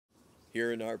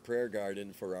Here in our prayer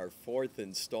garden for our fourth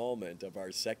installment of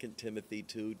our 2 Timothy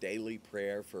 2 daily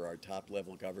prayer for our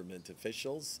top-level government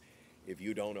officials. If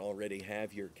you don't already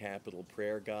have your capital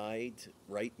prayer guide,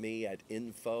 write me at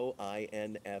info,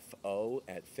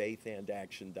 at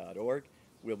faithandaction.org.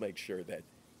 We'll make sure that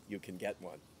you can get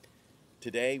one.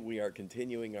 Today we are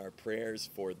continuing our prayers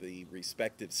for the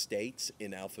respective states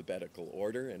in alphabetical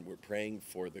order, and we're praying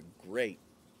for the great,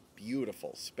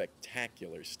 beautiful,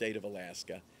 spectacular state of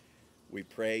Alaska. We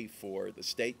pray for the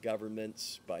state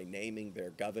governments by naming their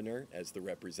governor as the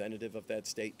representative of that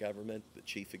state government, the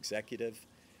chief executive,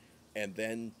 and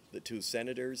then the two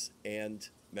senators and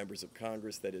members of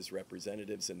Congress, that is,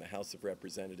 representatives in the House of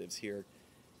Representatives here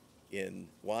in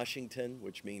Washington,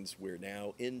 which means we're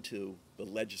now into the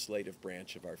legislative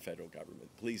branch of our federal government.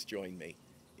 Please join me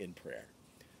in prayer.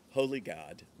 Holy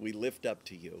God, we lift up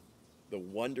to you the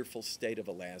wonderful state of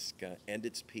Alaska and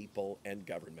its people and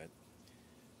government.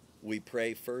 We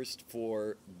pray first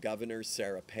for Governor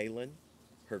Sarah Palin,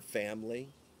 her family,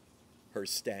 her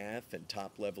staff and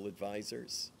top-level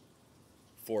advisors,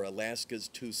 for Alaska's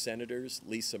two senators,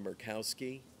 Lisa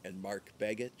Murkowski and Mark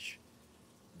Begich,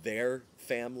 their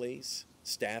families,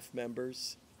 staff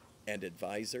members, and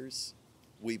advisors.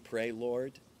 We pray,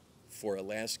 Lord, for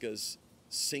Alaska's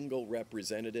single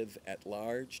representative at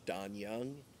large, Don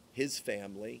Young, his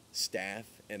family, staff,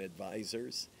 and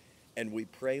advisors. And we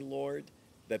pray, Lord,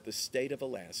 that the state of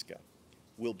Alaska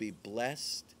will be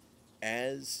blessed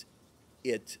as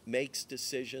it makes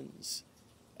decisions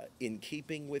in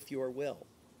keeping with your will.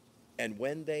 And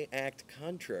when they act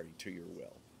contrary to your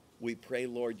will, we pray,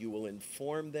 Lord, you will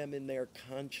inform them in their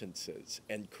consciences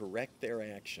and correct their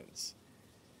actions.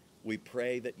 We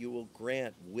pray that you will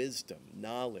grant wisdom,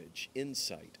 knowledge,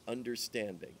 insight,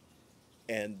 understanding,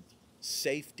 and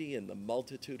safety in the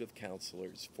multitude of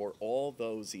counselors for all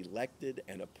those elected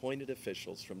and appointed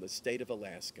officials from the state of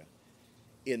Alaska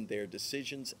in their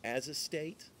decisions as a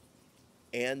state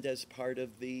and as part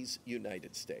of these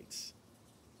United States.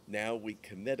 Now we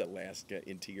commit Alaska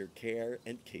into your care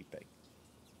and keeping.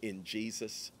 In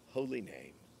Jesus' holy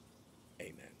name,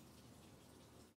 amen.